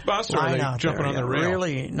express bus, or are they jumping on the rail?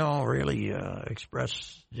 Really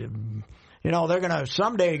express. they're going to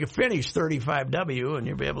someday finish 35W and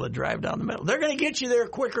you'll be able to drive down the middle. They're going to get you there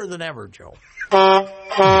quicker than ever, Joe.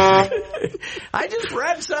 I just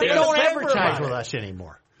read something. They don't advertise with us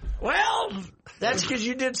anymore. Well, that's because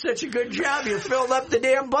you did such a good job. You filled up the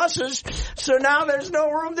damn buses, so now there's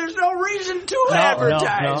no room. There's no reason to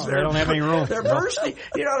advertise. No, they don't have any room. They're bursting.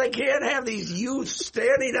 They can't have these youths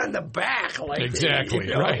standing on the back like exactly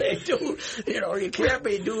right. They do. You can't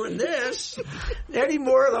be doing this. Any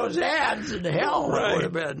more of those ads in hell would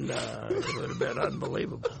have been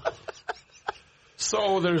unbelievable.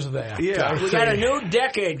 So there's that. Yeah, we got a new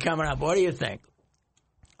decade coming up. What do you think?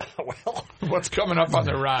 Well, what's coming up on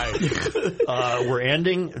the ride? We're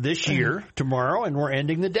ending this year tomorrow, and we're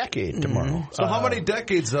ending the decade tomorrow. So how many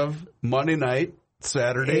decades of Monday night,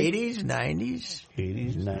 Saturday? 80s, 90s.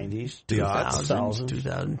 80s, 90s. 2000,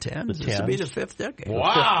 2010. This will be the fifth decade.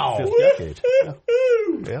 Wow. Fifth decade.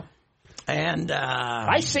 Yeah. And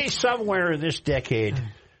I say somewhere in this decade,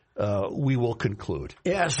 we will conclude.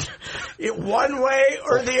 Yes. One way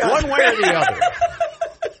or the other. One way or the other.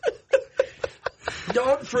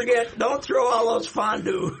 Don't forget, don't throw all those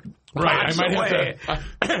fondue. Right, I might away.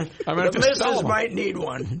 have to missus sell them. might need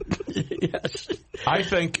one. Yes. I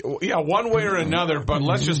think, one way or another, but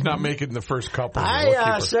let's just not make it in the first couple.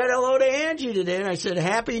 I said hello to Angie today, and I said,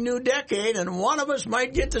 Happy New Decade, and one of us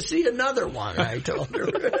might get to see another one, I told her.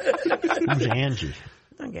 Who's Angie?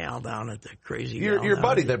 A gal down at the crazy Your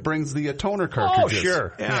buddy that brings the toner cartridges. Oh,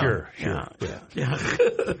 sure. Yeah. Sure. Yeah.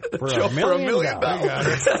 For $1 million.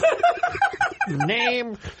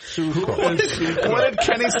 Name Suko. What did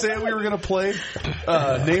Kenny say we were going to play?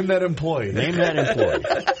 Name that employee. Name that employee.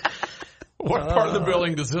 What part of the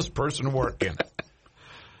building does this person work in?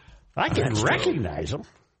 I can recognize them.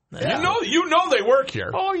 Yeah. You know they work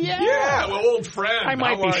here. Oh, yeah. Yeah, well, old friend. I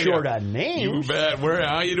might be short on names. You bet.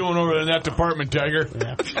 How you doing over in that department, Tiger?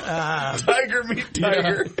 Tiger meet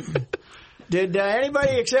Tiger. Yeah. Did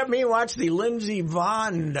anybody except me watch the Lindsey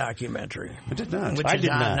Vonn documentary? I did not. Which I is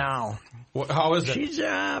did on not. now. How is it? She's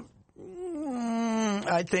I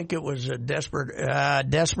think it was a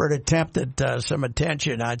desperate attempt at some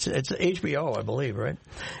attention. It's HBO, I believe, right?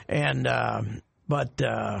 And but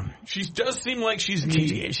she does seem like she's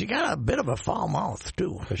needy. She got a bit of a foul mouth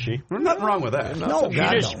too. Is she? There's nothing wrong with that. No,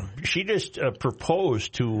 she just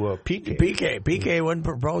proposed to PK. PK wouldn't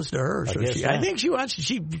propose to her. So I think she wants.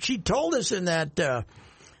 She told us in that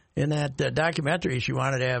documentary she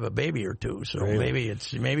wanted to have a baby or two. So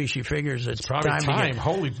maybe she figures it's probably time.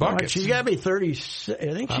 Holy buckets! She's got to be 30. I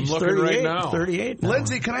think she's 38 right now. 38 now.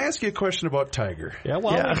 Lindsay, can I ask you a question about Tiger? Yeah,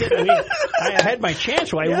 well, I had my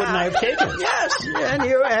chance. Why wouldn't I have taken it? Yes, and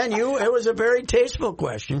you. It was a very tasteful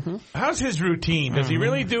question. Mm-hmm. How's his routine? Does he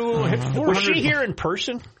really do? Hit 400? Was she here in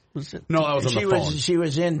person? No, that was on the phone. She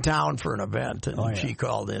was in town for an event, and she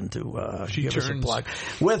called in to give us a plug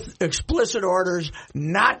with explicit orders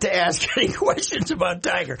not to ask any questions about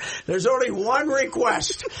Tiger. There's only one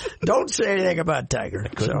request: don't say anything about Tiger.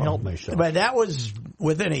 Couldn't help myself. But that was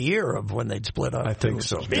within a year of when they'd split up. I think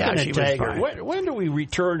so. Speaking of Tiger, when do we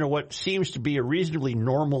return to what seems to be a reasonably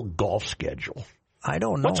normal golf schedule? I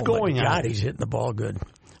don't know. What's going on? God, he's hitting the ball good.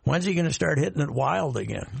 When's he going to start hitting it wild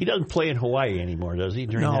again? He doesn't play in Hawaii anymore, does he?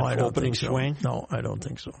 During that opening swing? No, I don't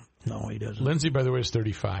think so. No, he doesn't. Lindsay, by the way, is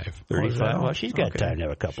 35. 35? Well, she's got time to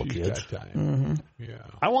have a couple kids. She's got time. Mm-hmm. Yeah.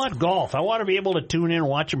 I want golf. I want to be able to tune in and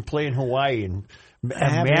watch him play in Hawaii and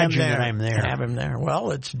imagine that I'm there. Have him there. Well,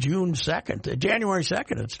 it's June 2nd. January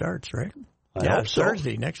 2nd it starts, right? It's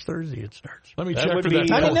Thursday. Next Thursday it starts. Let me check for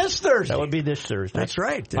that. This Thursday. That would be this Thursday. That's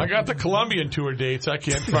right. I got the Colombian tour dates. I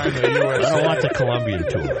can't find the U.S. I don't want the Colombian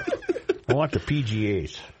tour. I want the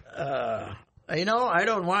PGAs. I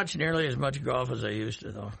don't watch nearly as much golf as I used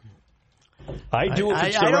to, though. I do if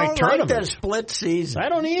it's the right tournament. I don't like that split season. I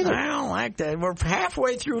don't either. I don't like that. We're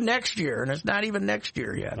halfway through next year, and it's not even next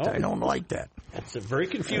year yet. Oh. I don't like that. It's very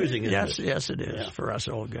confusing, isn't it? Yes, it is for us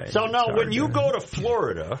old guys. So now, when you go to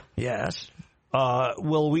Florida, yes,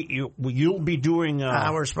 you'll be doing?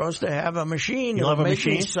 We're supposed to have a machine. You'll have a make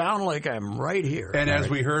machine? me sound like I'm right here. And as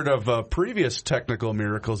we heard of previous technical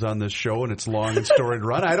miracles on this show and its long and storied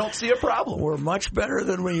run, I don't see a problem. We're much better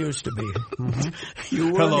than we used to be.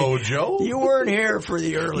 Hello, Joe. You weren't here for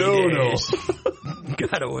the early days.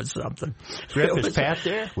 God, it was something. Grab his Pat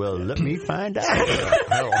there? Well, let me find out.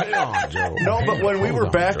 Hang on, Joe. No, but when we were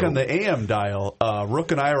back on the AM dial,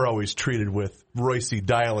 Rook and I are always treated with Royce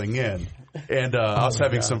dialing in. And us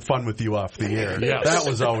having some fun with you off the air. Yes. That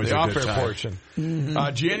was always the a off-air good time. portion.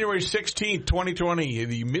 Mm-hmm. January 16th, 2020,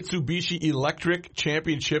 the Mitsubishi Electric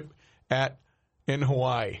Championship in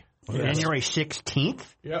Hawaii. January 16th?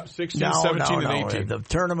 Yeah, 16, 17, and 18. The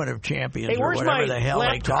Tournament of Champions, or whatever the hell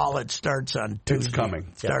they call it, starts on Tuesday. It's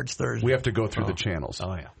coming. Starts Thursday. We have to go through the channels.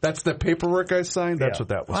 Oh, yeah. That's the paperwork I signed? That's what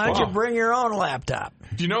that was. Why don't you bring your own laptop?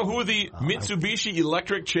 Do you know who the Mitsubishi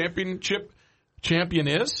Electric Championship champion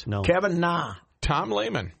is? No. Kevin Na. Tom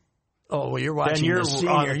Lehman. Oh, well, you're watching you're the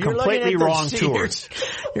senior. on You're completely looking at wrong the tour.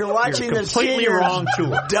 You're watching You're the completely senior, wrong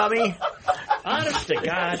tour. dummy. Honest to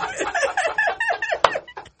God.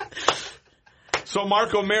 So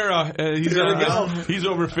Mark O'Mara, he's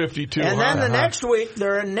over 52. And then the next week,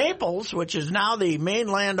 they're in Naples, which is now the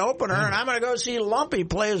mainland opener, and I'm going to go see Lumpy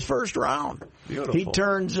play his first round. Beautiful. He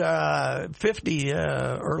turns 50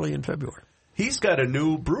 early in February. He's got a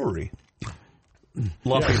new brewery.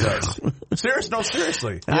 Lumpy does.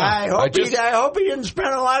 Seriously. Yeah. I hope he didn't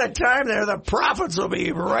spend a lot of time there. The profits will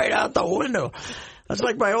be right out the window. That's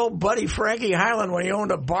like my old buddy Frankie Highland when he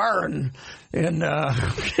owned a bar in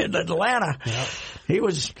Atlanta. Yep. He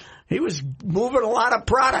was moving a lot of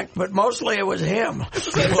product, but mostly it was him.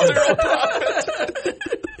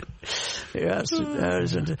 Yes,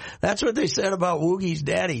 that's what they said about Woogie's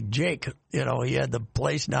daddy, Jake. You know, he had the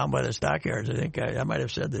place down by the stockyards. I think I might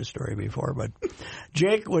have said this story before, but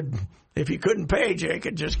Jake would, if you couldn't pay, Jake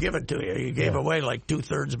would just give it to you. He gave away like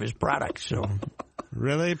 2/3 of his products. So,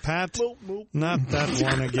 really, Pat? Not that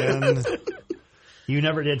one again. You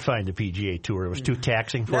never did find the PGA Tour. It was too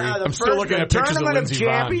taxing for you? I'm still looking at pictures of Lindsey Vonn.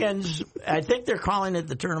 Champions, I think they're calling it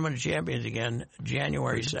the Tournament of Champions again,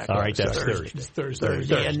 January 2nd. All right, that's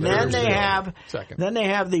Thursday. And then they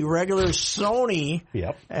have the regular Sony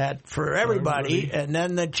for everybody, and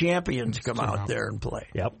then the champions come out there and play.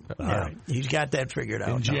 Yep. All right. He's got that figured out.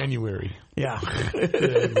 In January. Yeah.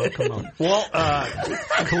 Well,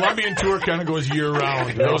 Colombian Tour kind of goes year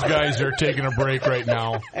round. Those guys are taking a break right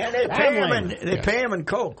now. And they pay him in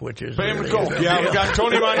Coke, which is pay him in Coke. Yeah, we got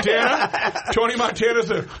Tony Montana. Tony Montana's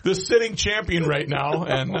the sitting champion right now,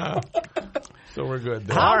 and so we're good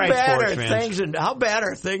there. How bad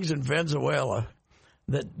are things in Venezuela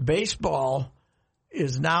that baseball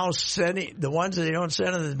is now sending, the ones that they don't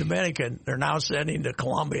send to the Dominican, they're now sending to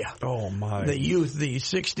Colombia. Oh, my. The youth, the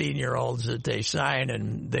 16-year-olds that they sign,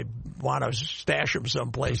 and they want to stash them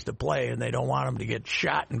someplace to play, and they don't want them to get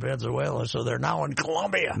shot in Venezuela, so they're now in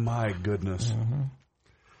Colombia. My goodness. Mm-hmm.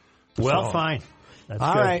 Well, fine. That's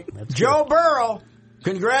all good. right. That's Joe good. Burrow,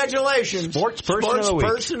 congratulations. Sports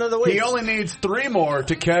person of the week. He only needs 3 more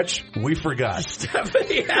to catch We Forgot.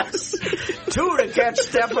 Yes. 2 to catch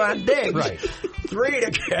Stephon Diggs. Right. 3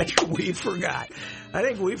 to catch We Forgot. I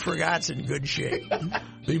think We Forgot's in good shape.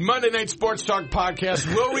 The Monday Night Sports Talk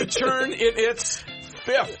podcast will return in its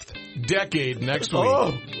 5th decade next week.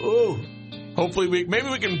 Oh. Hopefully, maybe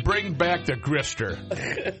we can bring back the Grifter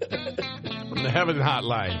from the Heaven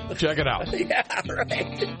Hotline. Check it out. Yeah,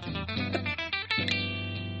 right.